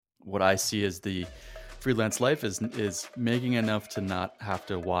what I see as the freelance life is making enough to not have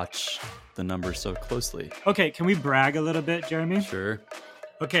to watch the numbers so closely. Okay, can we brag a little bit, Jeremy? Sure.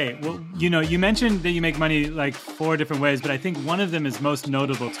 Okay, well, you mentioned that you make money like 4 different ways, but I think one of them is most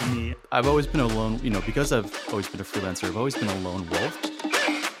notable to me. I've always been a lone, because I've always been a freelancer, I've always been a lone wolf.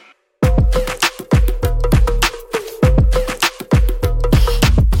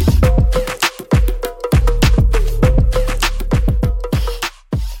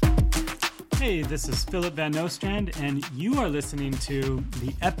 Hey, this is Philip Van Nostrand, and you are listening to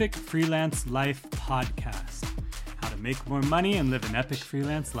the Epic Freelance Life podcast. How to make more money and live an epic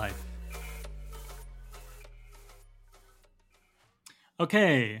freelance life.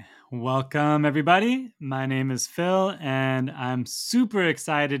 Okay, welcome everybody. My name is Phil, and I'm super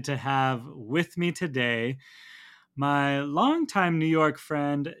excited to have with me today my longtime New York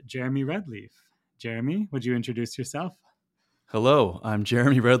friend, Jeremy Redleaf. Jeremy, would you introduce yourself? Hello, I'm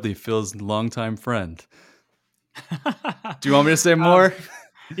Jeremy Redleaf, Phil's longtime friend. Do you want me to say more?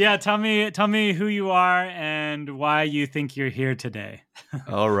 Yeah, tell me who you are and why you think you're here today.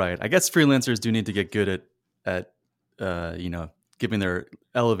 All right. I guess freelancers do need to get good at giving their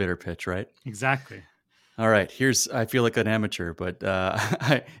elevator pitch, right? Exactly. All right. I feel like an amateur, but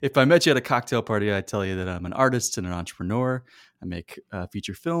if I met you at a cocktail party, I'd tell you that I'm an artist and an entrepreneur. I make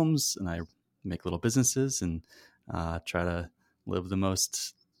feature films and I make little businesses and try to live the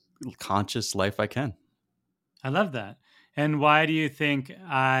most conscious life I can. I love that. And why do you think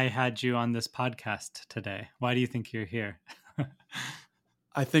I had you on this podcast today? Why do you think you're here?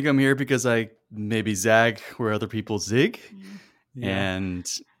 I think I'm here because I maybe zag where other people zig. Yeah. And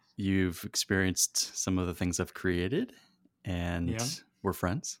you've experienced some of the things I've created, and we're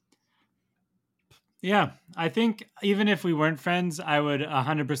friends. Yeah, I think even if we weren't friends, I would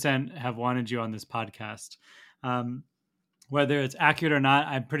 100% have wanted you on this podcast. Whether it's accurate or not,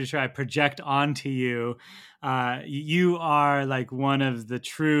 I'm pretty sure I project onto you. You are like one of the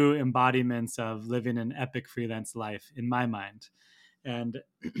true embodiments of living an epic freelance life in my mind. And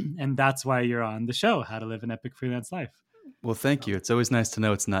that's why you're on the show, How to Live an Epic Freelance Life. Well, thank you. It's always nice to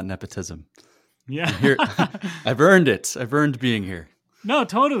know it's not nepotism. Yeah. Here, I've earned it. I've earned being here. No,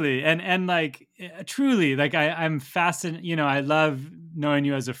 totally. And like, truly, like I'm fascinated, I love knowing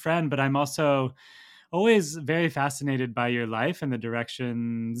you as a friend, but I'm also always very fascinated by your life and the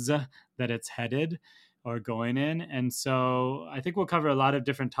directions that it's headed or going in. And so I think we'll cover a lot of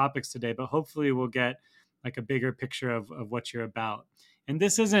different topics today, but hopefully we'll get like a bigger picture of what you're about. And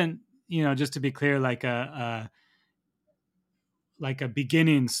this isn't, just to be clear, like a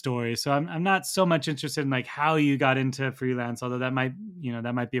beginning story. So I'm not so much interested in like how you got into freelance, although that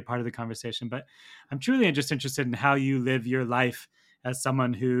might be a part of the conversation, but I'm truly just interested in how you live your life as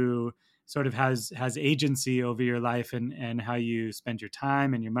someone who sort of has agency over your life and how you spend your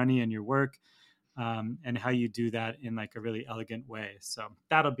time and your money and your work, and how you do that in like a really elegant way. So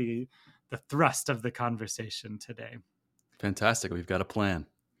that'll be the thrust of the conversation today. Fantastic. We've got a plan.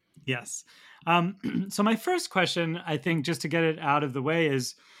 Yes. So my first question, I think, just to get it out of the way,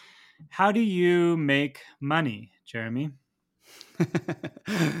 is how do you make money, Jeremy?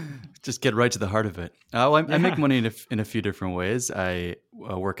 Just get right to the heart of it. I make money in a few different ways. I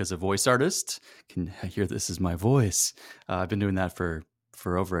work as a voice artist. Can hear this is my voice. I've been doing that for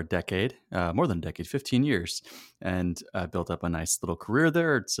over a decade, more than a decade, 15 years, and I built up a nice little career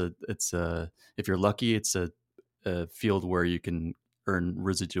there. It's if you're lucky, it's a field where you can earn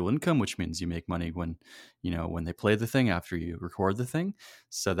residual income, which means you make money when they play the thing after you record the thing.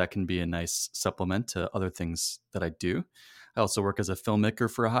 So that can be a nice supplement to other things that I do. I also work as a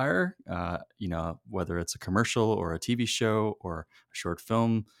filmmaker for hire, whether it's a commercial or a TV show or a short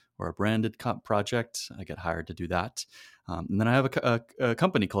film or a branded project, I get hired to do that. And then I have a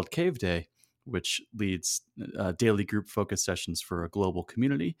company called Cave Day, which leads daily group focus sessions for a global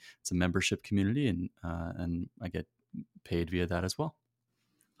community. It's a membership community, and I get paid via that as well.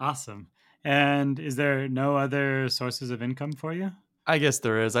 Awesome. And is there no other sources of income for you? I guess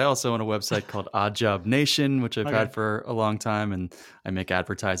there is. I also own a website called Odd Job Nation, which I've had for a long time, and I make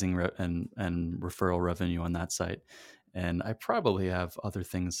advertising and referral revenue on that site. And I probably have other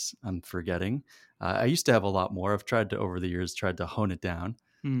things I'm forgetting. I used to have a lot more. I've tried to, over the years, hone it down.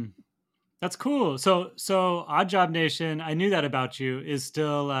 That's cool. So Odd Job Nation, I knew that about you, is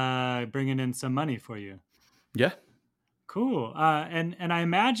still bringing in some money for you. Yeah. Cool. And I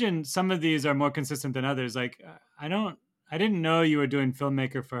imagine some of these are more consistent than others. Like I didn't know you were doing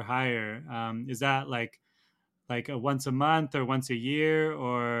filmmaker for hire. Is that like a once a month or once a year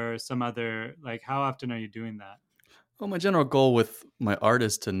or some other, like how often are you doing that? Well, my general goal with my art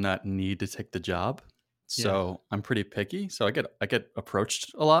is to not need to take the job. Yeah. So I'm pretty picky. So I get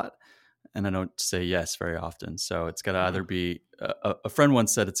approached a lot, and I don't say yes very often. So it's got to Uh, either be a friend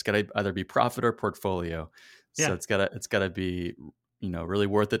once said it's got to either be profit or portfolio. So yeah. it's got to be really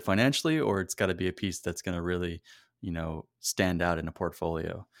worth it financially, or it's got to be a piece that's going to really stand out in a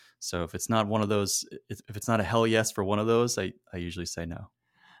portfolio. So if it's not one of those, if it's not a hell yes for one of those, I usually say no.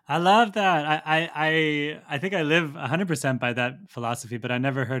 I love that. I think I live 100% by that philosophy, but I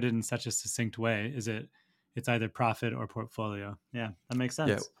never heard it in such a succinct way. It's either profit or portfolio. Yeah, that makes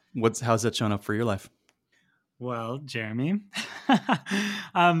Yeah. sense. How's that showing up for your life? Well, Jeremy,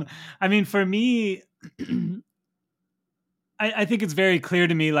 I mean, for me, I think it's very clear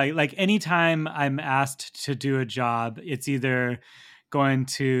to me. Like anytime I'm asked to do a job, it's either going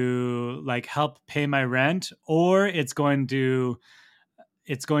to like help pay my rent, or it's going to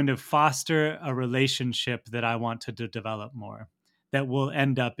foster a relationship that I want to develop more, that will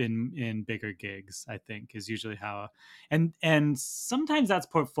end up in bigger gigs. I think is usually how, and sometimes that's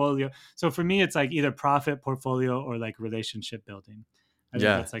portfolio. So for me, it's like either profit, portfolio, or like relationship building. I think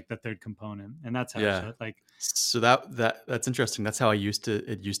Yeah. that's like the third component, and that's how I Yeah. show it. Like, So that's interesting. That's how it used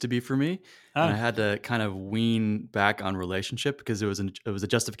to be for me. And I oh had to kind of wean back on relationship because it was a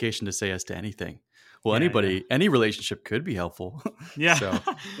justification to say yes to anything. Well, yeah, yeah. any relationship could be helpful. Yeah. So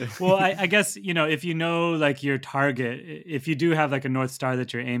Well, I guess, if you know like your target, if you do have like a North Star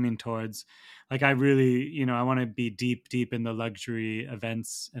that you're aiming towards, like I really, I want to be deep, deep in the luxury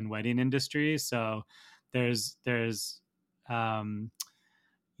events and wedding industry. So there's um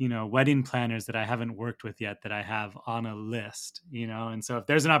wedding planners that I haven't worked with yet that I have on a list, and so if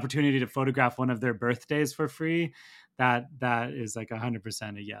there's an opportunity to photograph one of their birthdays for free, that is like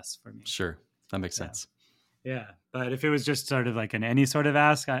 100% a yes for me. sure, that makes Yeah. sense. Yeah, but if it was just sort of like an any sort of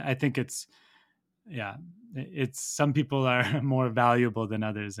ask, I think yeah, it's some people are more valuable than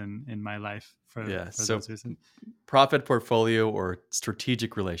others in my life Yeah. for So those reasons. profit portfolio or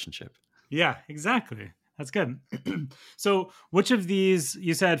strategic relationship. Yeah, exactly. That's good. So, which of these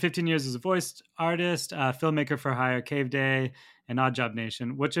you said 15 years as a voice artist, filmmaker for hire, Cave Day, and Odd Job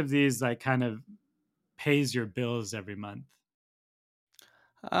Nation? Which of these like kind of pays your bills every month?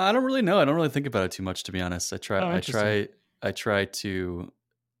 I don't really know. I don't really think about it too much, to be honest. Oh, interesting. I try to,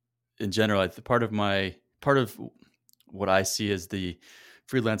 in general, part of what I see as the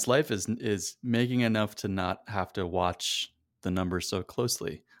freelance life is making enough to not have to watch the numbers so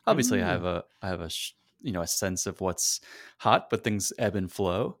closely. Obviously, Mm, I have a sense of what's hot, but things ebb and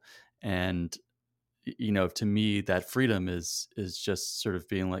flow, and to me, that freedom is just sort of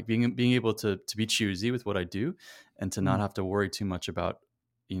being able to be choosy with what I do, and to not mm. have to worry too much about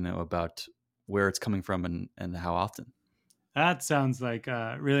where it's coming from and how often. That sounds like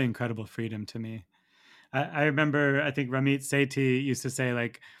really incredible freedom to me. I remember, I think Ramit Sethi used to say,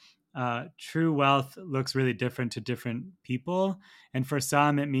 like, true wealth looks really different to different people. And for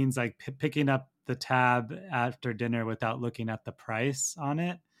some, it means like picking up the tab after dinner without looking at the price on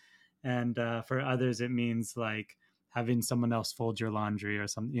it. And for others, it means like having someone else fold your laundry or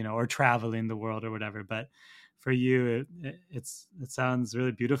something, or traveling the world or whatever. But for you, it sounds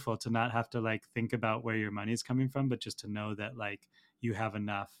really beautiful to not have to like think about where your money's coming from, but just to know that like you have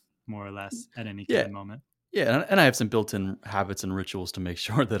enough more or less at any Yeah, given moment. yeah, and I have some built-in habits and rituals to make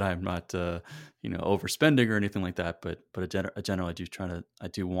sure that I'm not, overspending or anything like that. But generally, I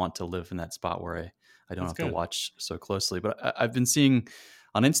do want to live in that spot where I don't That's have to good. watch so closely. But I've been seeing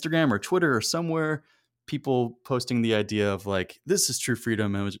on Instagram or Twitter or somewhere people posting the idea of like, this is true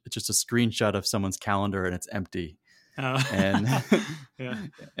freedom, and it's just a screenshot of someone's calendar and it's empty. And Oh, yeah,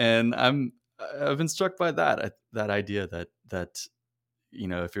 and I've been struck by that idea that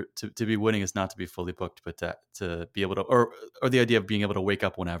if you're to be winning is not to be fully booked, but to be able to, or the idea of being able to wake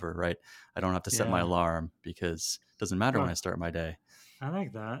up whenever, right? I don't have to set my yeah. alarm because it doesn't matter when Oh, I start my day. I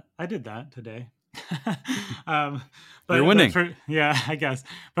like that. I did that today. um, You're but winning. for yeah, I guess.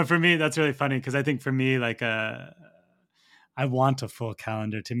 But for me, that's really funny because I think for me, like I want a full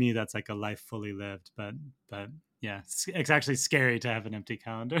calendar. To me, that's like a life fully lived. But yeah, it's actually scary to have an empty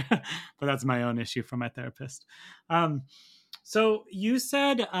calendar. But that's my own issue for my therapist. Um, so you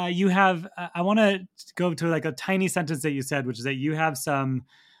said you have. I want to go to like a tiny sentence that you said, which is that you have some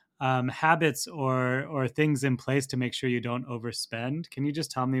habits or things in place to make sure you don't overspend. Can you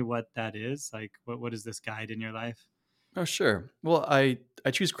just tell me what that is? Like, what is this guide in your life? Oh, sure. Well, I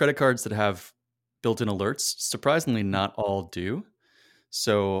choose credit cards that have built-in alerts. Surprisingly, not all do.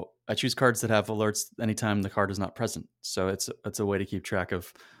 So I choose cards that have alerts anytime the card is not present. So it's a way to keep track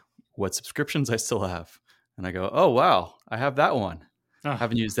of what subscriptions I still have. And I go, oh wow, I have that one. Oh,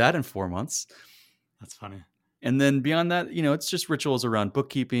 Haven't used that in 4 months. that's funny. And then beyond that, it's just rituals around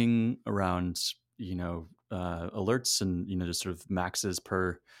bookkeeping, around alerts and just sort of maxes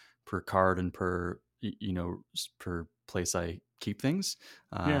per card and per place I keep things,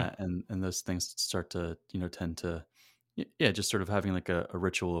 Yeah. and those things start to tend to yeah, just sort of having like a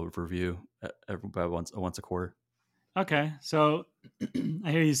ritual of review about once a quarter. Okay. So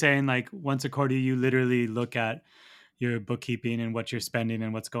I hear you saying like once a quarter you literally look at your bookkeeping and what you're spending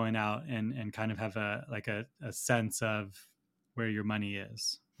and what's going out and kind of have a sense of where your money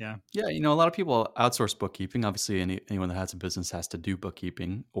is. Yeah. Yeah, a lot of people outsource bookkeeping. Obviously, anyone that has a business has to do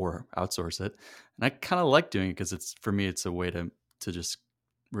bookkeeping or outsource it. And I kind of like doing it because it's for me, it's a way to just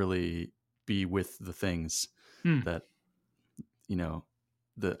really be with the things Hmm. that you know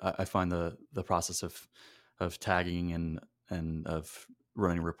I find the process of tagging and of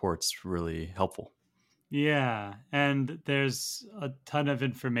running reports really helpful. Yeah. And there's a ton of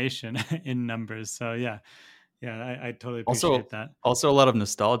information in numbers. So yeah. Yeah, I totally appreciate Also, that. also a lot of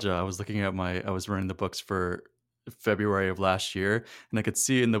nostalgia. I was running the books for February of last year, and I could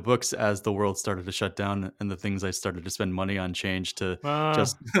see in the books as the world started to shut down and the things I started to spend money on changed to Well,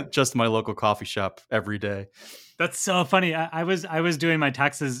 just just my local coffee shop every day. that's so funny. I was doing my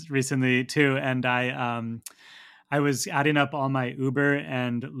taxes recently too, and I was adding up all my Uber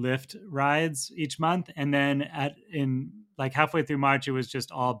and Lyft rides each month, and then at in like halfway through March, it was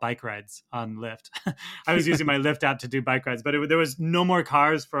just all bike rides on Lyft. I was using my Lyft app to do bike rides, but there was no more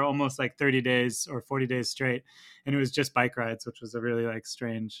cars for almost like 30 days or 40 days straight, and it was just bike rides, which was a really like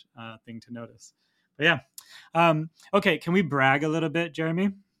strange thing to notice. But yeah, okay, can we brag a little bit,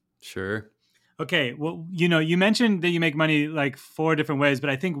 Jeremy? Sure. Okay, well, you mentioned that you make money like four different ways, but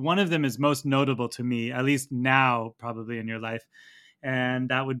I think one of them is most notable to me, at least now, probably in your life, and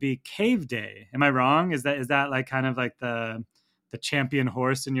that would be Cave Day. Am I wrong? Is that like kind of like the champion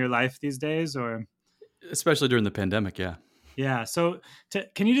horse in your life these days, or? Especially during the pandemic, yeah. Yeah. So,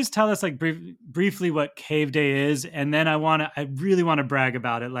 can you just tell us like briefly what Cave Day is, and then I really want to brag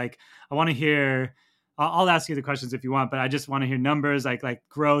about it. Like, I want to hear. I'll ask you the questions if you want, but I just want to hear numbers, like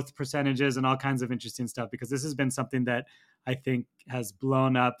growth percentages, and all kinds of interesting stuff because this has been something that I think has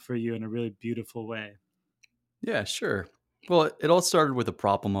blown up for you in a really beautiful way. Yeah, sure. Well, it all started with a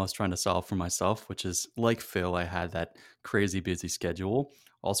problem I was trying to solve for myself, which is like Phil, I had that crazy busy schedule,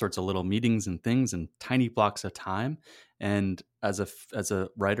 all sorts of little meetings and things and tiny blocks of time. And as a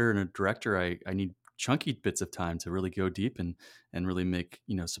writer and a director, I need chunky bits of time to really go deep and really make,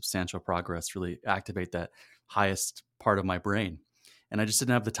 substantial progress, really activate that highest part of my brain. And I just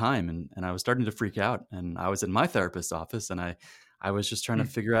didn't have the time and I was starting to freak out. And I was in my therapist's office and I was just trying to Hmm.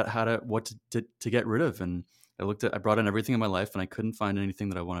 figure out what to get rid of. And I brought in everything in my life and I couldn't find anything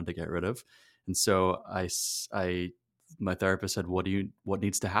that I wanted to get rid of. And so my therapist said, what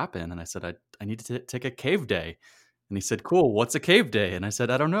needs to happen? And I said, I need to take a cave day. And he said, cool. What's a cave day? And I said,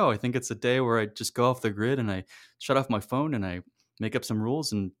 I don't know. I think it's a day where I just go off the grid and I shut off my phone and I make up some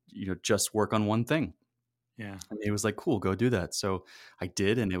rules and, just work on one thing. Yeah. And he was like, cool, go do that. So I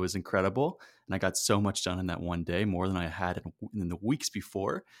did. And it was incredible. And I got so much done in that one day, more than I had in the weeks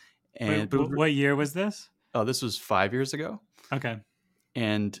before. Wait, And, but it was, what year was this? oh, this was 5 years ago. Okay,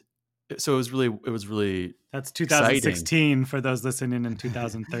 And so it was really that's exciting 2016 for those listening in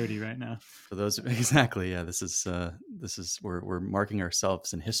 2030 right now. for those exactly. Yeah, this is we're marking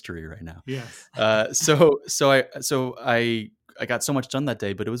ourselves in history right now. Yes. So I got so much done that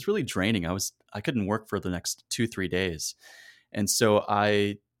day, but it was really draining. I couldn't work for the next 2-3 days. And so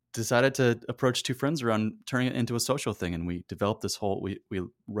I decided to approach two friends around turning it into a social thing. And we developed we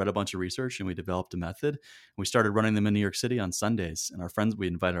read a bunch of research and we developed a method. And we started running them in New York City on Sundays. And we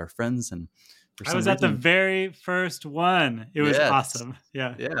invited our friends. And for I some was at the reason, very first one. It was yes, awesome.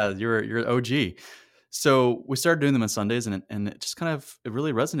 Yeah. yeah, you're an OG. So we started doing them on Sundays, and it just it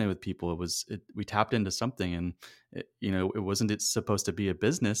really resonated with people. We tapped into something, and it wasn't it's supposed to be a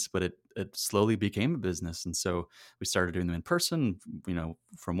business, but it slowly became a business. And so we started doing them in person,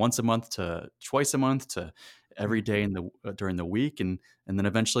 from once a month to twice a month to every Mm. day during the week, and then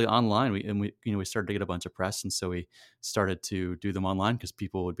eventually online. We started to get a bunch of press, and so we started to do them online because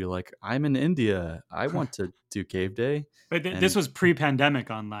people would be like, "I'm in India, I want to do Cave Day," But this and was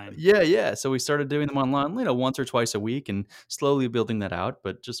pre-pandemic online. yeah, yeah. So we started doing them online, once or twice a week, and slowly building that out,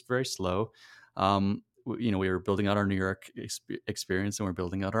 but just very slow. We were building out our New York experience, and we're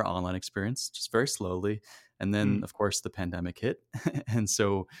building out our online experience, just very slowly. And then, Mm. of course, the pandemic hit, and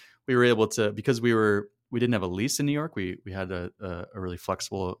so we were able to, because we didn't have a lease in New York. We had a really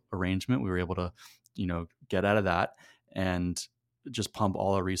flexible arrangement. We were able to, get out of that and just pump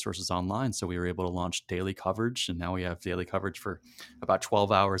all our resources online. So we were able to launch daily coverage, and now we have daily coverage for about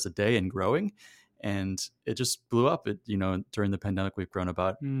 12 hours a day and growing. and it just blew up. During the pandemic, we've grown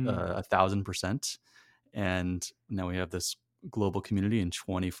about Mm. 1,000%, and now we have this global community in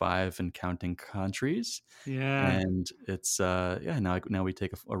 25 and counting countries. Yeah. And it's yeah, now we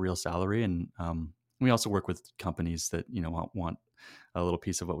take a real salary, and we also work with companies that want a little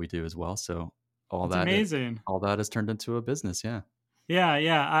piece of what we do as well. So all That's that amazing. all that has turned into a business. Yeah. Yeah,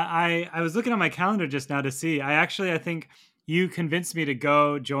 yeah. I was looking on my calendar just now to see. I think you convinced me to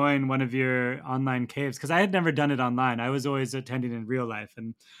go join one of your online caves because I had never done it online. I was always attending in real life,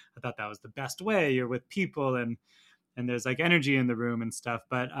 and I thought that was the best way. You're with people, and there's like energy in the room and stuff.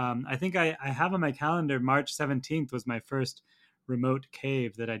 But I think I have on my calendar March 17th was my first remote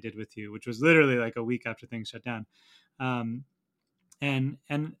cave that I did with you, which was literally like a week after things shut down. Um, and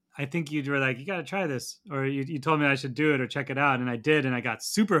I think you were like, you got to try this, or you told me I should do it or check it out, and I did, and I got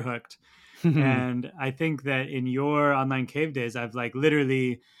super hooked. And I think that in your online cave days, I've like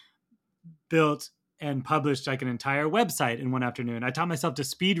literally built and published like an entire website in one afternoon. I taught myself to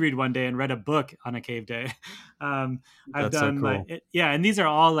speed read one day and read a book on a cave day. um, I've That's so done cool. yeah, and these are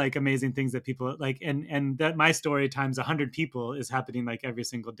all like amazing things that people like, and that my story times 100 people is happening like every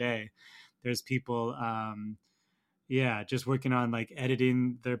single day. There's people, yeah, just working on like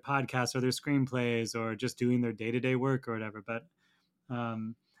editing their podcasts or their screenplays or just doing their day to day work or whatever.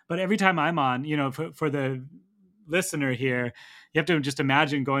 Um, but every time I'm on, for the listener here, you have to just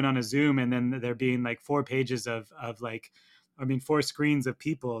imagine going on a Zoom and then there being like 4 pages of like, I mean, 4 screens of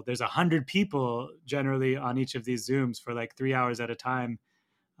people. There's 100 people generally on each of these Zooms for like 3 hours at a time.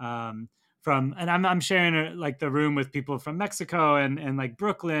 Um, and I'm sharing like the room with people from Mexico and like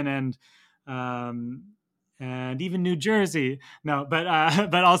Brooklyn um, and even New Jersey. No, but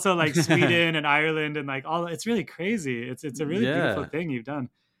but also like Sweden and Ireland and like all. It's really crazy. It's a really beautiful Yeah. thing you've done.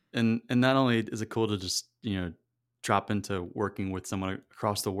 And not only is it cool to just drop into working with someone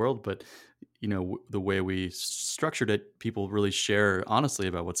across the world, but the way we structured it, people really share honestly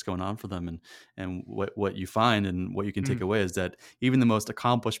about what's going on for them, and what you find and what you can take Mm, away is that even the most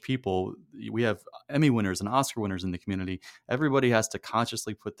accomplished people, we have Emmy winners and Oscar winners in the community. Everybody has to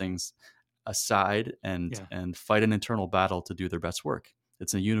consciously put things aside and yeah. and fight an internal battle to do their best work.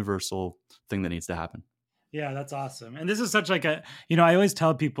 It's a universal thing that needs to happen. Yeah, that's awesome. And this is such like I always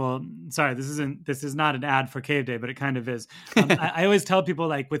tell people, sorry, this is not an ad for Cave Day, but it kind of is. I always tell people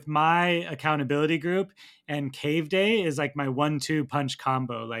like with my accountability group and Cave Day is like my 1-2 punch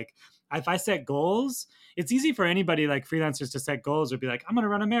combo. Like if I set goals, it's easy for anybody like freelancers to set goals or be like, I'm going to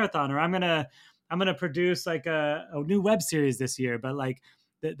run a marathon or I'm going to produce like a new web series this year. But like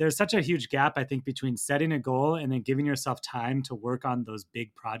there's such a huge gap, I think, between setting a goal and then giving yourself time to work on those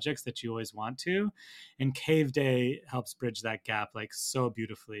big projects that you always want to. And Cave Day helps bridge that gap like so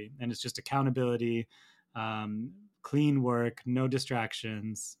beautifully. And it's just accountability, um, clean work, no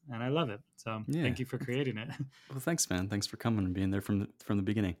distractions, and I love it. So Yeah. thank you for creating it. Well, thanks, man. Thanks for coming and being there from the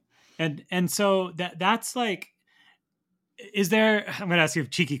beginning. And so that's like, is there, I'm going to ask you a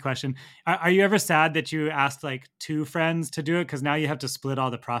cheeky question. Are you ever sad that you asked like 2 friends to do it? Because now you have to split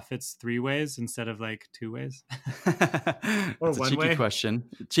all the profits 3 ways instead of like 2 ways or It's a one cheeky way. question.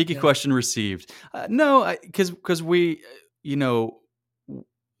 Cheeky Yeah. question received. No, because we, you know,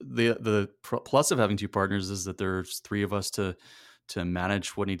 the plus of having two partners is that there's three of us to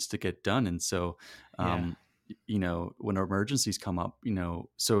manage what needs to get done, and so, Yeah. when emergencies come up,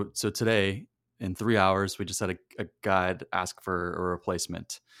 so today in 3 hours we just had a guide ask for a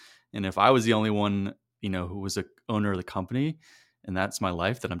replacement, and if I was the only one, who was a owner of the company, and that's my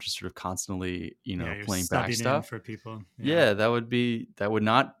life, that I'm just sort of constantly, Yeah. You're playing back subbing in stuff. for people. Yeah. Yeah, that would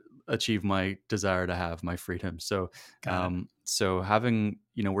not achieve my desire to have my freedom. So, Got it. so having,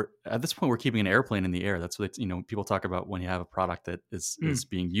 we're at this point, we're keeping an airplane in the air. That's what, people talk about when you have a product that is Mm.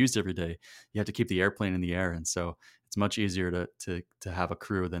 being used every day. You have to keep the airplane in the air, and so it's much easier to have a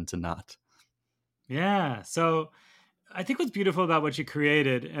crew than to not. Yeah. So I think what's beautiful about what you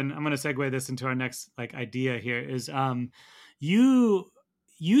created, and I'm going to segue this into our next like idea here, is you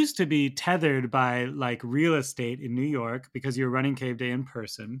used to be tethered by like real estate in New York because you were running Cave Day in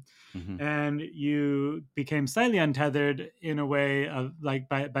person, Hmm. and you became slightly untethered in a way of like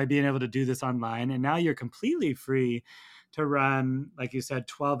by being able to do this online, and now you're completely free to run, like you said,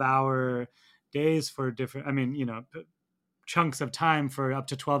 12-hour days for different. I mean, chunks of time for up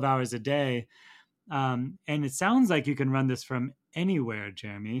to 12 hours a day, and it sounds like you can run this from anywhere,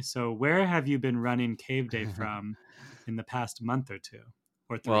 Jeremy. So where have you been running Cave Day from in the past month or two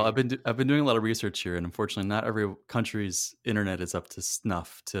or Well, three? I've been doing a lot of research here, and unfortunately, not every country's internet is up to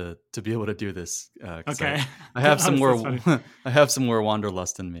snuff to be able to do this. Because Okay. I have some That's more funny. I have some more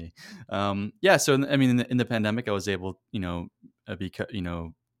wanderlust in me. Yeah. So I mean, in the pandemic, I was able,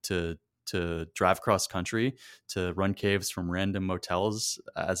 to to drive cross country to run caves from random motels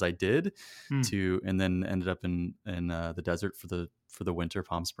as I did, Hmm. and then ended up in the desert for the winter,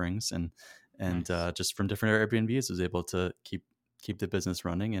 Palm Springs, and Nice. just from different Airbnbs was able to keep the business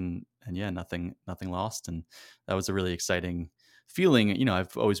running, and yeah, nothing lost, and that was a really exciting feeling.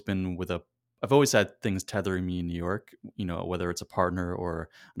 I've always had things tethering me in New York, whether it's a partner or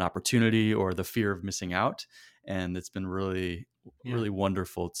an opportunity or the fear of missing out. And it's been really, Yeah. really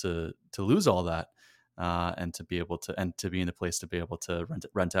wonderful to lose all that, and to be in the place to be able to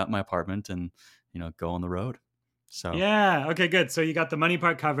rent out my apartment and, go on the road. So Yeah. Okay, good. So you got the money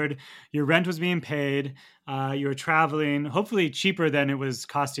part covered. Your rent was being paid. You were traveling, hopefully cheaper than it was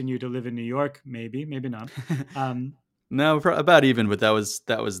costing you to live in New York. Maybe, maybe not. Um, no, about even, but that was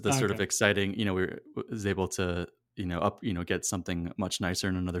the sort of okay. exciting, was able to, get something much nicer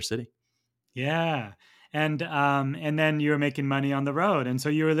in another city. Yeah. And then you were making money on the road. And so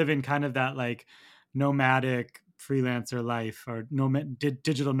you were living kind of that like nomadic freelancer life or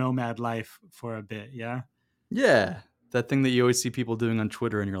digital nomad life for a bit. Yeah. Yeah, that thing that you always see people doing on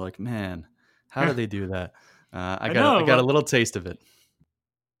Twitter, and you're like, man, how do they do that? I I know. got a Well, little taste of it.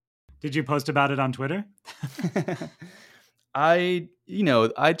 did you post about it on Twitter? I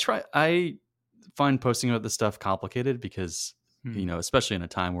find posting about this stuff complicated because, Hmm. especially in a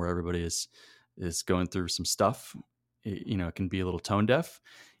time where everybody is going through some stuff, it can be a little tone deaf.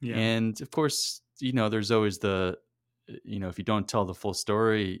 Yeah. And of course, there's always if you don't tell the full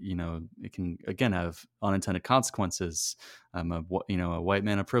story, it can again have unintended consequences. I'm a white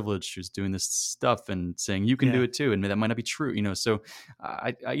man of privilege who's doing this stuff and saying you can do Yeah. it too, and that might not be true. So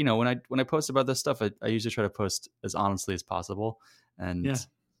when I post about this stuff, I usually try to post as honestly as possible, and Yeah.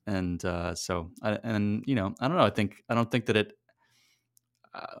 I don't know. I don't think that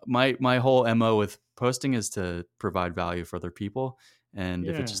my whole mo with posting is to provide value for other people, and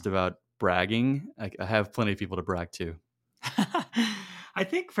if it's Yeah. just about bragging, I have plenty of people to brag to. I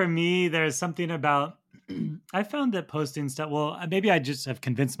think for me, there's something about I found that posting stuff. Well, maybe I just have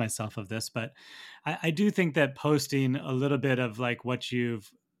convinced myself of this, but I do think that posting a little bit of like what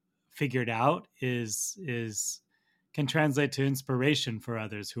you've figured out is can translate to inspiration for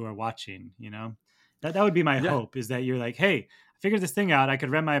others who are watching. That would be my Yeah. hope is that you're like, hey, I figured this thing out. I could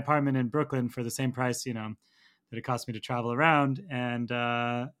rent my apartment in Brooklyn for the same price, that it cost me to travel around, and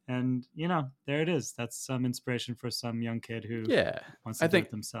there it is. That's some inspiration for some young kid who Yeah. wants to I do think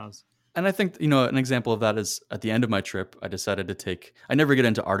it themselves. And I think, an example of that is at the end of my trip, I decided to I never get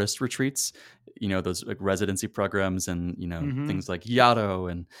into artist retreats, those like residency programs and, Hmm. things like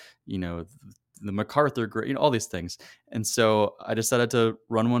Yaddo and, the MacArthur, all these things. And so I decided to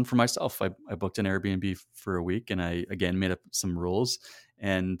run one for myself. I booked an Airbnb for a week, and I, again, made up some rules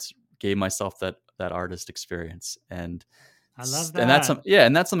and gave myself that artist experience. I love And that's that.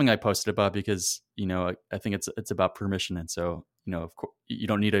 and that's something I posted about because, I think it's about permission. And so, of course, you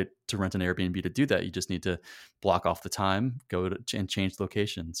don't need to rent an Airbnb to do that. You just need to block off the time, and change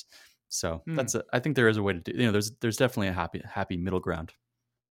locations. So Hmm. I think there is a way to do, there's definitely a happy middle ground.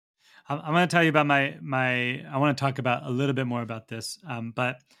 I'm going to tell you about I want to talk about a little bit more about this.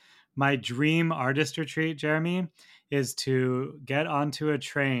 But my dream artist retreat, Jeremy, is to get onto a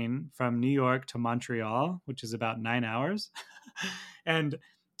train from New York to Montreal, which is about 9 hours, and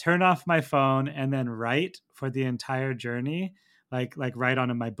turn off my phone and then write for the entire journey, like write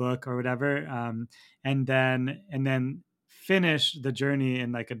on my book or whatever, and then finish the journey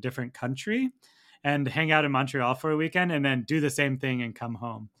in like a different country, and hang out in Montreal for a weekend, and then do the same thing and come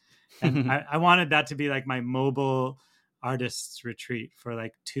home. And I wanted that to be like my mobile artists retreat for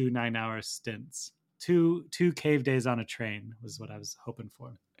like 2 9-hour stints. Two cave days on a train was what I was hoping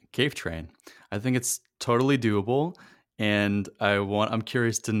for. Cave train. I think it's totally doable, and I'm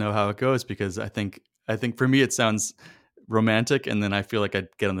curious to know how it goes because I think for me it sounds romantic, and then I feel like I'd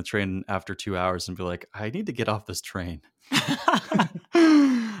get on the train after 2 hours and be like, I need to get off this train.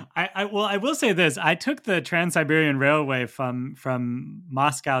 I will say this. I took the Trans-Siberian Railway from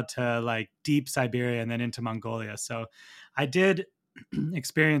Moscow to like deep Siberia and then into Mongolia. So I did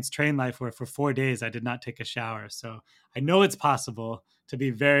experience train life where for 4 days I did not take a shower. So I know it's possible to be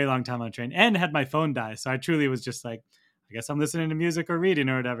a very long time on a train, and had my phone die. So I truly was just like, I guess I'm listening to music or reading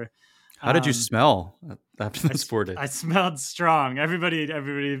or whatever. How did you Um, smell after I, those 4 days? I smelled strong.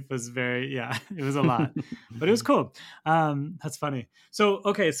 Everybody was very, yeah, it was a lot, but it was cool. That's funny. So,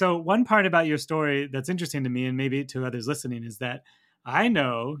 okay. So one part about your story that's interesting to me and maybe to others listening is that I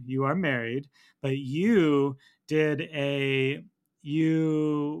know you are married, but you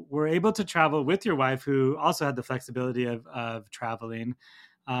were able to travel with your wife who also had the flexibility of traveling.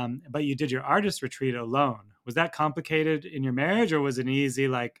 but you did your artist retreat alone. Was that complicated in your marriage, or was it easy?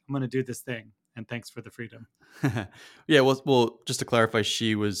 Like, I'm going to do this thing, and thanks for the freedom. Yeah, well, just to clarify,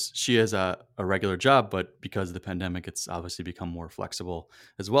 she has a regular job, but because of the pandemic, it's obviously become more flexible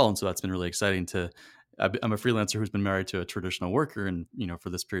as well, and so that's been really exciting. I'm a freelancer who's been married to a traditional worker, and for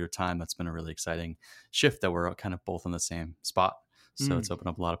this period of time, that's been a really exciting shift that we're kind of both in the same spot. So Mm, it's opened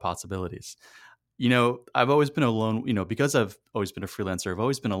up a lot of possibilities. I've always been a lone, because I've always been a freelancer, I've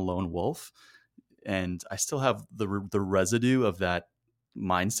always been a lone wolf, and I still have the residue of that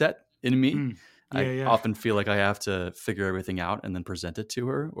mindset in me. mm. I Yeah, yeah. often feel like I have to figure everything out and then present it to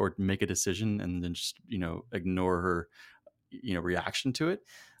her, or make a decision and then just ignore her reaction to it.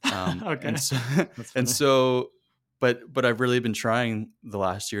 And Okay, so that's and funny. so but I've really been trying the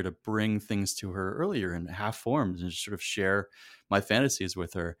last year to bring things to her earlier in half forms and just sort of share my fantasies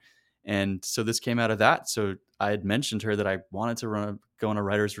with her. And so this came out of that. So I had mentioned to her that I wanted to go on a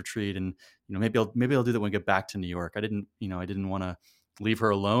writer's retreat, and maybe I'll do that when we get back to New York. I didn't want to leave her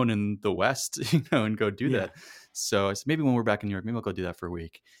alone in the West, and go do Yeah. that. So I said, maybe when we're back in New York, maybe I'll go do that for a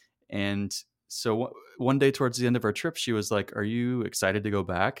week. And so one day towards the end of our trip, she was like, "Are you excited to go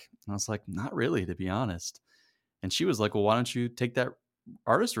back?" And I was like, "Not really, to be honest." And she was like, "Well, why don't you take that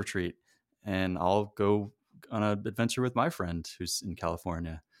artist retreat, and I'll go on an adventure with my friend who's in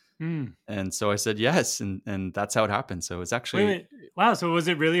California." Mm. And so I said yes, and that's how it happened. So it's Wait, actually, wait. Wow. So was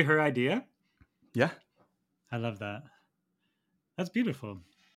it really her idea? yeah, I love that. That's beautiful.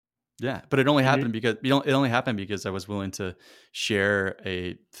 yeah. But it only And it, happened because it only happened because I was willing to share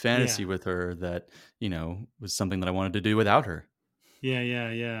a yeah, fantasy with her that was something that I wanted to do without her. yeah,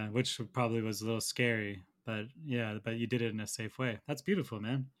 yeah, yeah. Which probably was a little scary, but yeah, but you did it in a safe way. That's beautiful,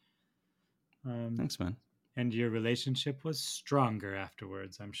 man. Um, Thanks, man. and your relationship was stronger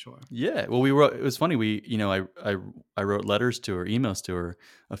afterwards, I'm sure. Yeah, well, we wrote. It was funny. I wrote letters to her, emails to her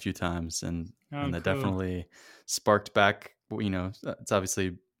a few times, Oh, and that cool. definitely sparked back. It's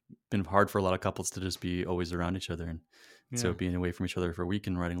obviously been hard for a lot of couples to just be always around each other, and so Yeah, being away from each other for a week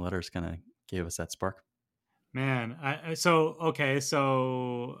and writing letters kind of gave us that spark. man. So okay.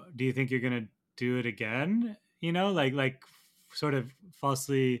 So do you think you're gonna do it again? Like sort of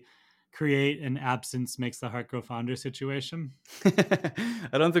falsely create an absence makes the heart grow fonder situation. I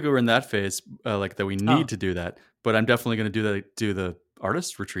don't think we were in that phase, like that we need Oh, to do that, but I'm definitely going to do the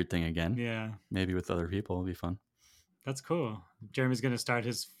artist retreat thing again, yeah. maybe with other people. It'll be fun. That's cool. Jeremy's going to start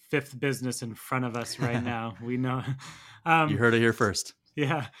his fifth business in front of us right now. We know. You Um, heard it here first.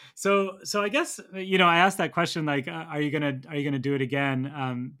 yeah. So I guess I asked that question like, are you gonna do it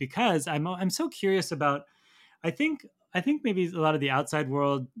again? Because I'm so curious about. I think I think maybe a lot of the outside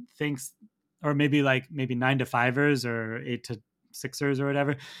world thinks, or maybe 9 to 5ers or 8 to 6ers or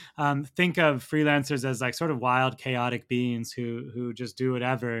whatever, think of freelancers as like sort of wild, chaotic beings who just do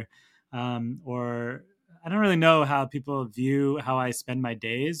whatever, or I don't really know how people view how I spend my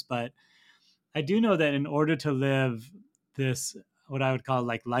days, but I do know that in order to live this, what I would call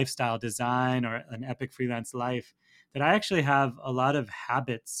like lifestyle design or an epic freelance life, that I actually have a lot of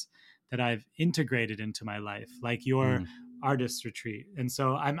habits that I've integrated into my life, like your Mm, artist retreat. And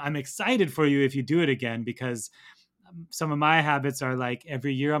so I'm excited for you if you do it again, because some of my habits are like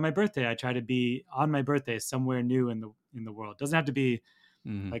every year on my birthday, I try to be on my birthday somewhere new in the world. It doesn't have to be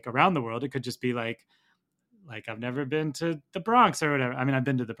mm, like around the world. It could just be like I've never been to the Bronx or whatever. I mean, I've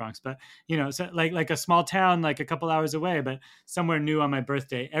been to the Bronx, but so like a small town, like a couple hours away, but somewhere new on my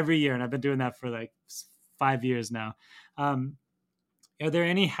birthday every year, and I've been doing that for like 5 years now. Um, are there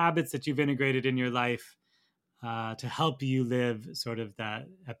any habits that you've integrated in your life to help you live sort of that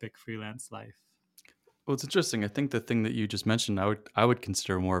epic freelance life? Well, it's interesting. I think the thing that you just mentioned, I would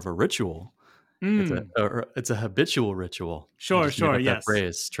consider more of a ritual. Mm, It's a habitual ritual. I sure, just made sure, up that yes.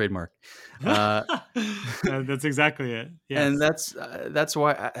 phrase, trademark. Uh, That's exactly it. and Yes. that's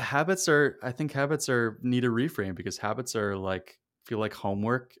why habits are. I think habits are need a reframe, because habits are like feel like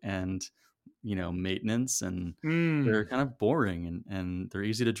homework and maintenance, and they're Mm, kind of boring, and they're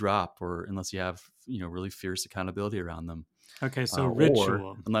easy to drop, or unless you have really fierce accountability around them, okay, so or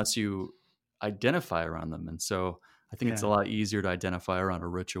ritual. unless you identify around them. And so I think it's a Yeah. lot easier to identify around a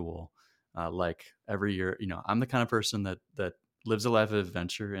ritual. Like every year, I'm the kind of person that lives a life of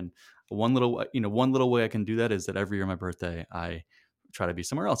adventure, and one little way I can do that is that every year on my birthday, I try to be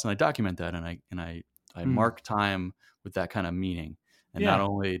somewhere else, and I document that, and I Mm, mark time with that kind of meaning. And yeah. not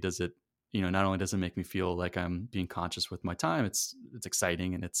only does it make me feel like I'm being conscious with my time, it's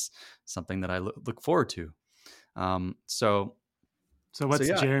exciting, and it's something that I look forward to. So So so what's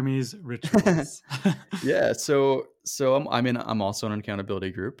yeah. Jeremy's rituals? Yeah, so I'm also in an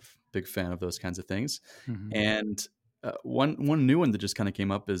accountability group, big fan of those kinds of things. Mhm. And one new one that just kind of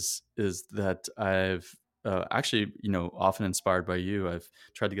came up is that I've actually, often inspired by you. I've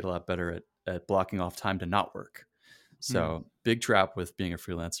tried to get a lot better at blocking off time to not work. Mm, So big trap with being a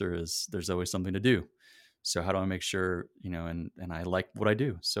freelancer is there's always something to do. So how do I make sure, and I like what I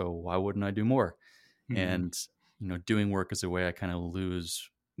do. So why wouldn't I do more? mm, And, doing work is a way I kind of lose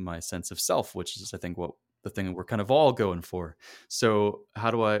my sense of self, which is I think what the thing we're kind of all going for. So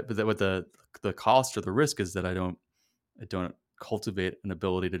how do I, but that, what the cost or the risk is that I don't cultivate an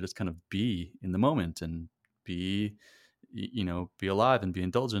ability to just kind of be in the moment and be, be alive and be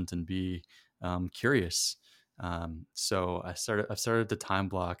indulgent and be curious. So I've started to time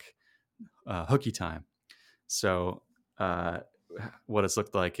block hooky time. So uh, what it's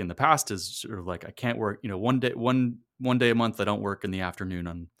looked like in the past is sort of like I can't work, one day a month I don't work in the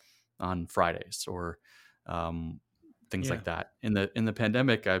afternoon on Fridays or um, things yeah. like that. In the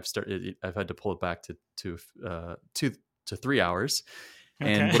pandemic, I've had to pull it back to 3 hours.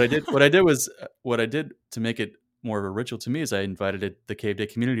 And Okay. what I did to make it more of a ritual to me is I invited the Cave Day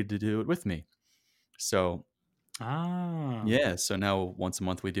community to do it with me. So Ah. yeah, so now once a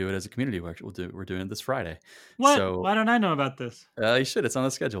month we do it as a community. We're doing it this Friday. What? So Why don't I know about this? you should. It's on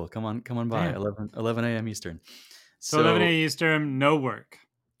the schedule. Come on by Damn. 11 a.m. Eastern. So 11 So a.m. Eastern, no work.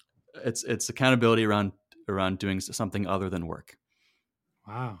 it's accountability around doing something other than work.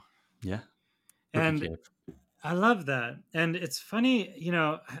 Wow. Yeah, Rookie And Cave. I love that. And it's funny,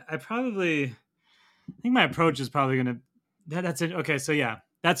 I think my approach is probably going to, that's it. Okay. So yeah,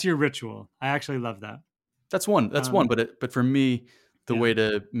 that's your ritual. I actually love that. That's one. That's one. Um, But for me, the yeah, way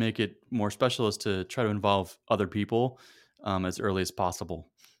to make it more special is to try to involve other people as early as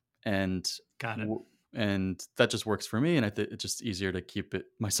possible, and got it. w- and that just works for me. And I think it's just easier to keep it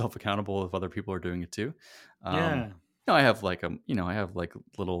myself accountable if other people are doing it too. Yeah. I have like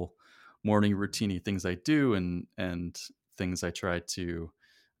little morning routine things I do, and things I try to.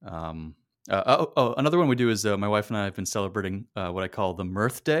 Um, another one we do is my wife and I have been celebrating what I call the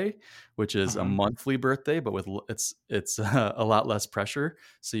Mirth Day, which Uh is a huh. monthly birthday, but it's a lot less pressure.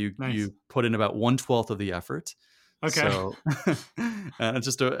 So you Nice. you put in about 1/12 of the effort. Okay. So it's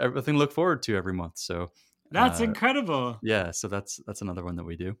just everything to look forward to every month. So That's uh, incredible. yeah, so that's another one that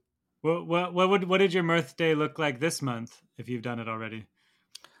we do. What did your Mirth Day look like this month if you've done it already?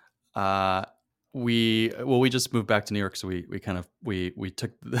 Uh, we just moved back to New York, so we kind of we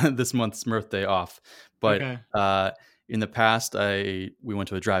took this month's Mirth Day off. But Okay. in the past, we went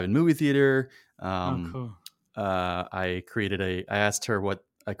to a drive-in movie theater. Oh, Um, cool. I asked her what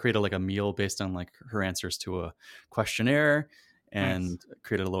I created like a meal based on like her answers to a questionnaire, Nice. and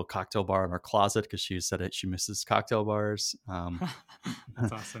created a little cocktail bar in our closet because she said that she misses cocktail bars.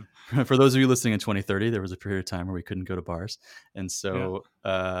 That's awesome. For those of you listening in 2030, there was a period of time where we couldn't go to bars, and Yeah. so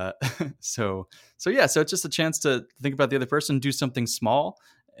so it's just a chance to think about the other person, do something small,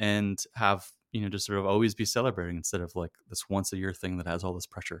 and have just sort of always be celebrating instead of like this once a year thing that has all this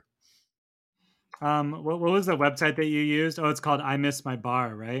pressure. What was the website that you used? Oh, it's called I Miss My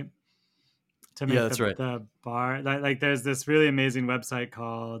Bar, right? To Yeah, make that's right. the bar like there's this really amazing website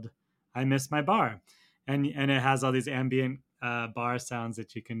called I Miss My Bar, and it has all these ambient bar sounds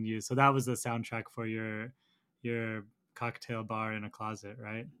that you can use. So that was the soundtrack for your cocktail bar in a closet,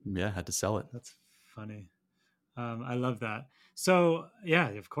 right? Yeah, had to sell it. That's funny. I love that. So yeah,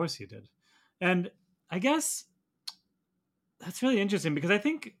 of course you did, and I guess that's really interesting because I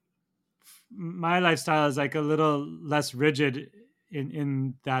think my lifestyle is like a little less rigid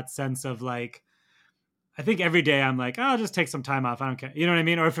in that sense of like I think every day I'm like, oh, I'll just take some time off. I don't care. You know what I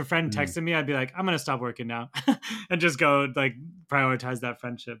mean? Or if a friend Mm. texted me, I'd be like, I'm gonna stop working now and just go like prioritize that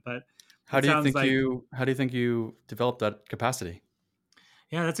friendship. But it sounds like How do you think you developed that capacity?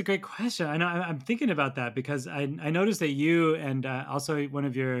 yeah, that's a great question. I know I'm thinking about that because I noticed that you and also one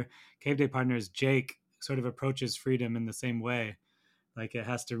of your cave day partners, Jake, sort of approaches freedom in the same way. Like it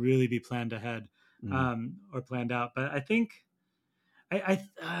has to really be planned ahead Mm. or planned out. But I think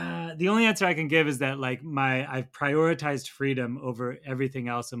the only answer I can give is that like I've prioritized freedom over everything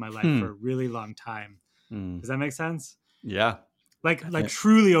else in my life for Hmm. a really long time. Mm. Does that make sense? Yeah, I Like think.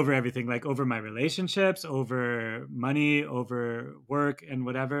 truly over everything, like over my relationships, over money, over work and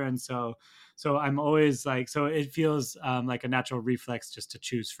whatever. And so I'm always like so it feels like a natural reflex just to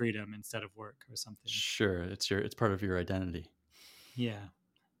choose freedom instead of work or something. Sure, it's part of your identity. Yeah.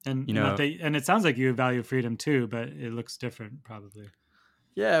 You And not know, that and it sounds like you value freedom too, but it looks different probably.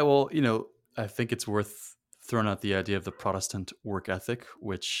 yeah, well, I think it's worth throwing out the idea of the Protestant work ethic,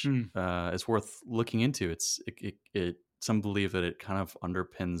 which Hmm. is worth looking into. Some believe that it kind of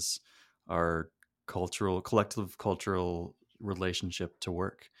underpins our collective cultural relationship to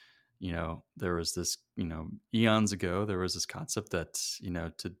work. there was this, eons ago, there was this concept that,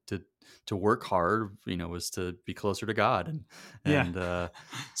 to work hard, was to be closer to God. Yeah. And,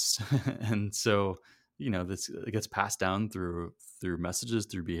 s- and so, this it gets passed down through messages,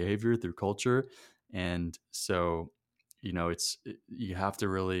 through behavior, through culture. And so, you have to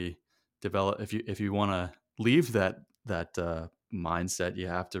really develop, if you want to leave that mindset, you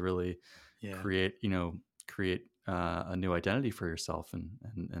have to really Yeah. create, create a new identity for yourself.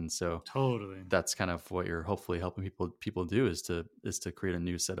 And so Totally. that's kind of what you're hopefully helping people do, is to create a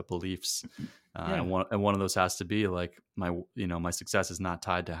new set of beliefs. Yeah. And one of those has to be like, my success is not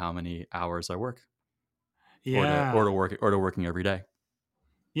tied to how many hours I work, Yeah. or to working every day.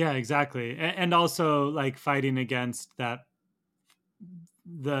 Yeah, exactly. And also like fighting against that,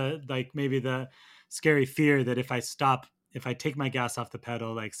 the like maybe the scary fear that if I take my gas off the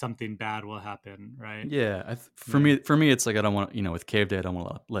pedal, like something bad will happen, right? Yeah, for Yeah. me, it's like, I don't want, with Cave Day, I don't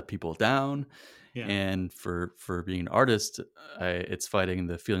want to let people down. Yeah. And for being an artist, it's fighting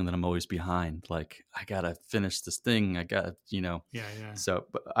the feeling that I'm always behind. Like, I gotta finish this thing. I got, Yeah. Yeah. So,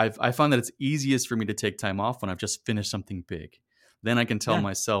 but I find that it's easiest for me to take time off when I've just finished something big. Then I can tell Yeah.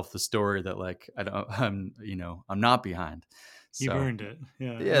 myself the story that, like, I'm not behind. You've So earned it.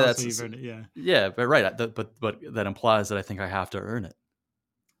 Yeah. And yeah, also you've earned it. Yeah. yeah, but right. But that implies that I think I have to earn it.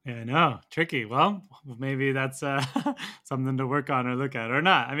 Yeah, I know. Tricky. Well, maybe that's something to work on or look at or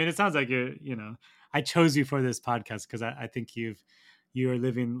not. I mean, it sounds like I chose you for this podcast because I think you are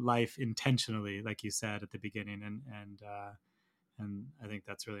living life intentionally, like you said at the beginning, and I think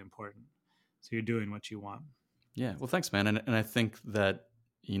that's really important. So you're doing what you want. Yeah. Well, thanks, man. And I think that,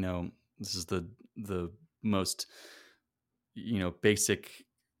 this is the most, basic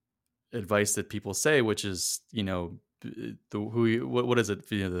advice that people say, which is, what is it?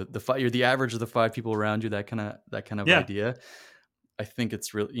 The five, you're the average of the five people around you, that kind of Yeah. idea. I think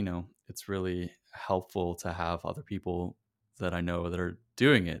it's really helpful to have other people that I know that are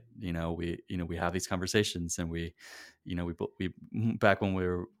doing it. We have these conversations, and we back when we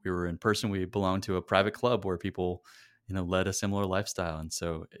were in person, we belonged to a private club where people, led a similar lifestyle. And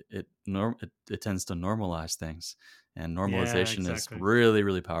so it tends to normalize things, and Yeah, normalization is exactly. really,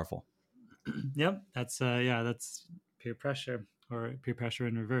 really powerful. Yep. That's peer pressure, or peer pressure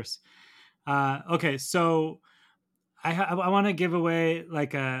in reverse. Okay, so I want to give away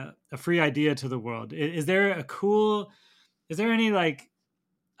like a free idea to the world. Is there any like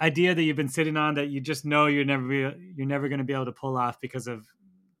idea that you've been sitting on that you just know you're never going to be able to pull off because of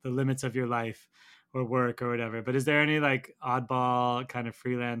the limits of your life or work or whatever? But is there any like oddball kind of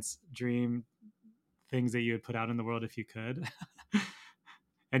freelance dream things that you would put out in the world if you could?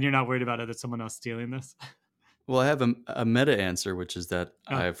 And you're not worried about it, someone else stealing this? Well, I have a meta answer, which is that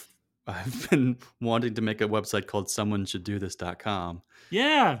Oh, I've been wanting to make a website called someoneshoulddothis.com,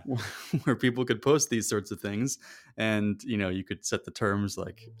 yeah. where people could post these sorts of things. And you could set the terms,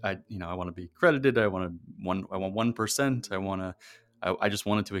 like, I want to be credited, I want 1%, I just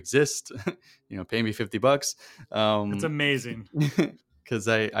want it to exist. Pay me $50. That's um amazing. because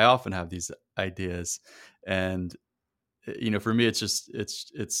I often have these ideas. And for me, it's just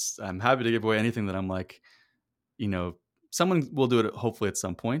it's I'm happy to give away anything that I'm like, you know, someone will do it hopefully at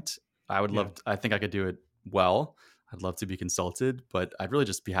some point. Yeah. I think I could do it well. I'd love to be consulted, but I'd really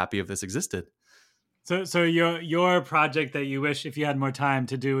just be happy if this existed. So your project that you wish, if you had more time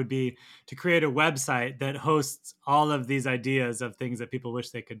to do, would be to create a website that hosts all of these ideas of things that people wish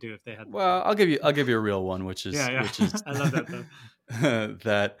they could do if they had the Well, time. I'll give you a real one, which Yeah, is yeah. which is I love that though.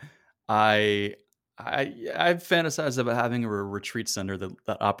 that I I've fantasized about having a retreat center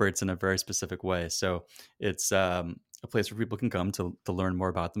that operates in a very specific way. So it's a place where people can come to learn more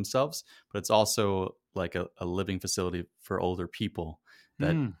about themselves, but it's also like a living facility for older people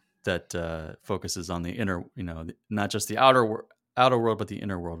that Mm, focuses on the inner, not just the outer world, but the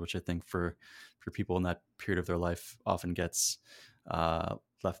inner world, which I think for people in that period of their life often gets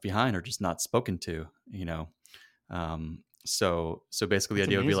left behind or just not spoken to. So basically the that's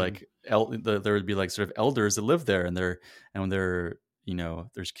idea would be amazing. like, there would be like sort of elders that live there, and when they're,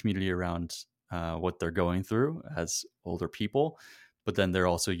 there's community around what they're going through as older people, but then there are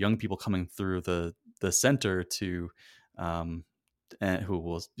also young people coming through the center to, and who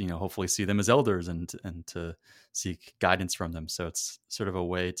will, hopefully see them as elders, and to seek guidance from them. So it's sort of a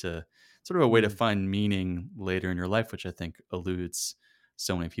way to Mm, find meaning later in your life, which I think eludes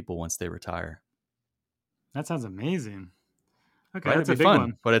so many people once they retire. that sounds amazing. Okay, Right? It'd that's a be big fun,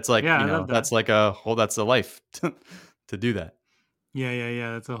 one. but it's like, Yeah, I love that. that's a life to do that. Yeah, yeah,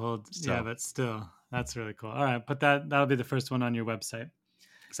 yeah. That's a whole, yeah, So but still, that's really cool. All right, that'll be the first one on your website.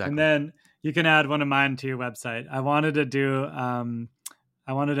 And exactly. then you can add one of mine to your website. I wanted to do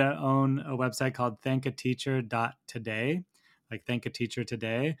I wanted to own a website called thankateacher.today, like thank a teacher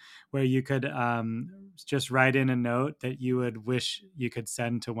today, where you could just write in a note that you would wish you could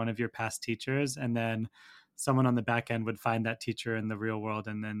send to one of your past teachers, and then someone on the back end would find that teacher in the real world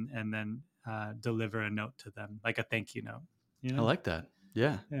and then deliver a note to them, like a thank you note. You I know? like that.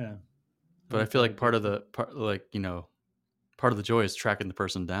 Yeah. Yeah, I But I think feel that like would be cool. like, part of the joy is tracking the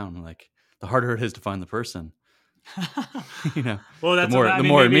person down. Like the harder it is to find the person, you know, Well, the that's what more I the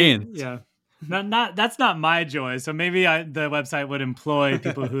mean. more it Maybe, means. yeah. Not that's not my joy. So maybe the website would employ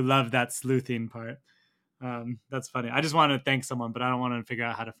people who love that sleuthing part. That's funny. I just want to thank someone, but I don't want to figure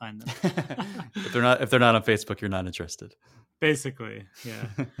out how to find them. If they're not on Facebook, you're not interested. Basically, yeah.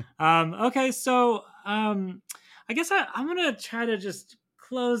 Okay, so I guess I'm gonna try to just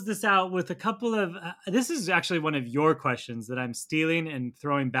close this out with a couple of. This is actually one of your questions that I'm stealing and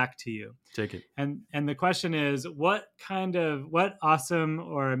throwing back to you. Take it. And the question is, what awesome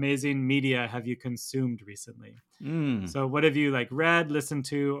or amazing media have you consumed recently? Mm. So what have you like read, listened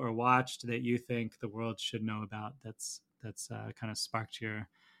to, or watched that you think the world should know about? That's kind of sparked your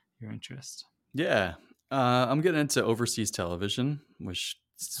interest. Yeah. I'm getting into overseas television, which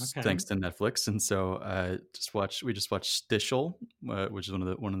Okay. thanks to Netflix, and so we just watched Stichel, which is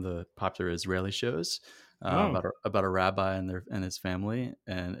one of the popular Israeli shows Oh, about a rabbi and his family,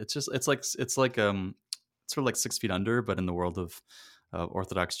 and it's sort of like 6 Feet Under, but in the world of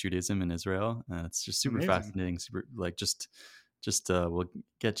Orthodox Judaism in Israel. It's just super amazing. fascinating, super like just will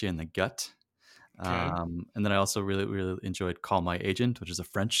get you in the gut. Okay. And then I also really, really enjoyed Call My Agent, which is a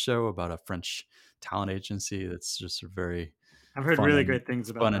French show about a French talent agency that's just very I've heard fun really and great things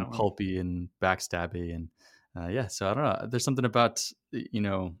about fun and that one. pulpy and backstabby. And yeah, so I don't know. There's something about,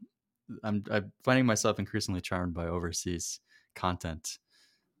 I'm finding myself increasingly charmed by overseas content.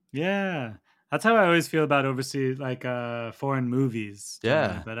 Yeah. That's how I always feel about overseas like foreign movies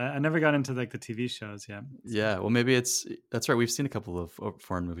generally, Yeah. but I never got into like the TV shows yet. So Yeah, well, that's right. We've seen a couple of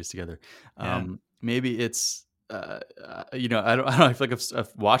foreign movies together. yeah. Maybe it's I don't know. I feel like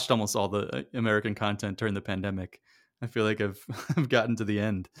I've watched almost all the American content during the pandemic. I feel like I've I've gotten to the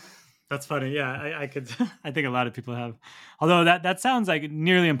end. That's funny. Yeah, I could I think a lot of people have. Although that sounds like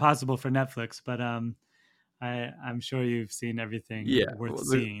nearly impossible for Netflix, but I'm sure you've seen everything Yeah, worth well,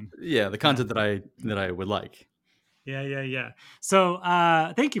 seeing. the Yeah. content that I would like. Yeah, yeah, yeah. So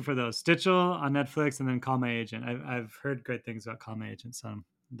thank you for those. Stitchel on Netflix and then Call My Agent. I've heard great things about Call My Agent, so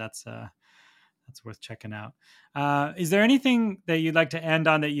that's uh that's worth checking out. Is there anything that you'd like to end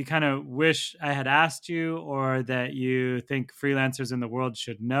on that you kind of wish I had asked you or that you think freelancers in the world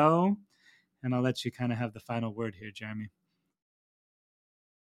should know? And I'll let you kind of have the final word here, Jeremy.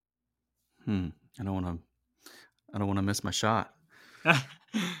 Hmm. I don't want to. I don't want to miss my shot.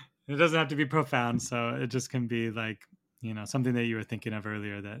 It doesn't have to be profound, so it just can be like, something that you were thinking of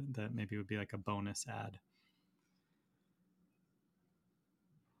earlier that maybe would be like a bonus ad.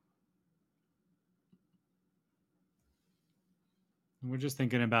 We're just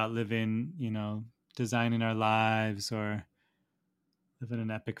thinking about living, designing our lives or living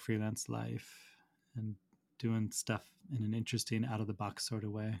an epic freelance life and doing stuff in an interesting, out of the box sort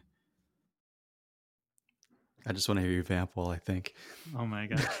of way. I just want to hear you vamp while I think. Oh my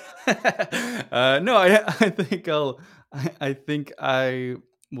gosh. No, I think I think I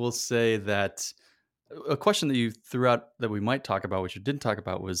will say that a question that you threw out that we might talk about, which you didn't talk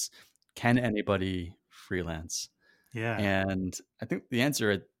about, was can anybody freelance? Yeah. And I think the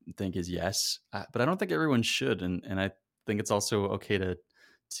answer I think is yes, but I don't think everyone should, and I think it's also okay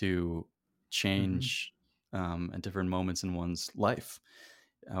to Hmm. change at different moments in one's life.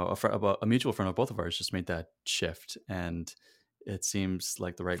 A mutual friend of both of ours just made that shift, and it seems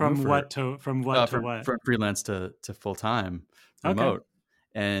like the right move From for her. what to from what to what? From freelance to full time Okay. remote,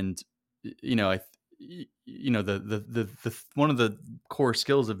 and the one of the core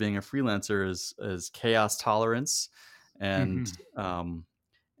skills of being a freelancer is chaos tolerance, and Hmm. um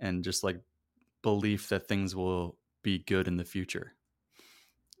and just like belief that things will be good in the future.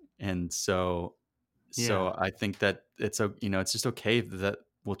 And Yeah. so I think that it's just okay that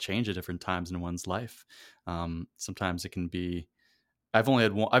will change at different times in one's life. Sometimes it can be. I've only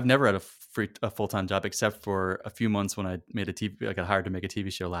had one. I've never had a full time job except for a few months when I made a TV. I got hired to make a TV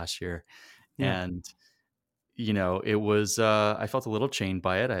show last year, Yeah. and it was. I felt a little chained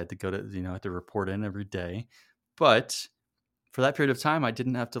by it. I had to go to I had to report in every day, but for that period of time, I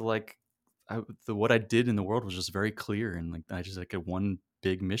didn't have to what I did in the world was just very clear, and like I just like had one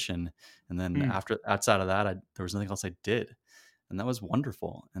big mission, and then Mm. outside of that, there was nothing else I did, and that was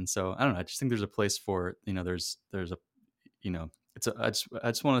wonderful. And so I don't know. I just think there's a place for there's a it's a, I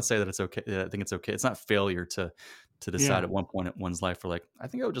just want to say that it's okay. I think it's okay. It's not failure to decide Yeah. at one point in one's life, for like, I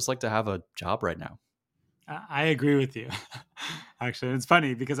think I would just like to have a job right now. I agree with you. Actually, it's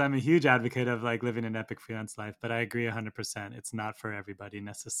funny because I'm a huge advocate of like living an epic freelance life, but I agree 100%. It's not for everybody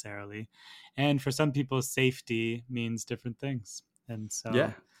necessarily. And for some people, safety means different things. And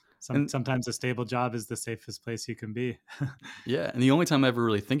Yeah. so And sometimes a stable job is the safest place you can be. yeah, and the only time I ever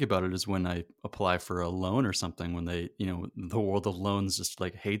really think about it is when I apply for a loan or something, when they, the world of loans just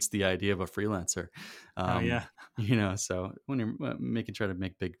like hates the idea of a freelancer. Oh, Um, yeah. so when you're making try to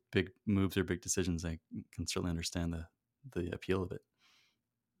make big moves or big decisions, I can certainly understand the appeal of it.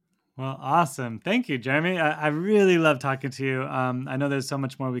 Well, awesome. Thank you, Jeremy. I really love talking to you. I know there's so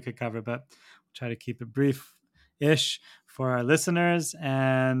much more we could cover, but we'll try to keep it brief ish for our listeners.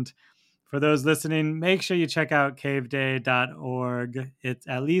 And for those listening, make sure you check out caveday.org. It's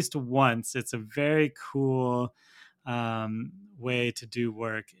at least once. It's a very cool way to do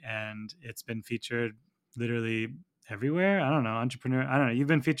work. And it's been featured literally everywhere. I don't know, entrepreneur. I don't know. You've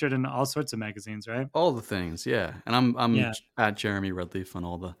been featured in all sorts of magazines, right? All the things, yeah. And I'm Yeah. at Jeremy Redleaf on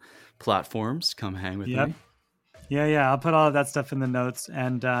all the platforms. Come hang with Yep. me. Yeah. I'll put all of that stuff in the notes.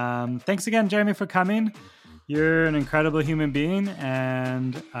 And thanks again, Jeremy, for coming. You're an incredible human being,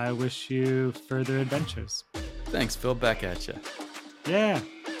 and I wish you further adventures. Thanks, Phil. Back at you. Yeah.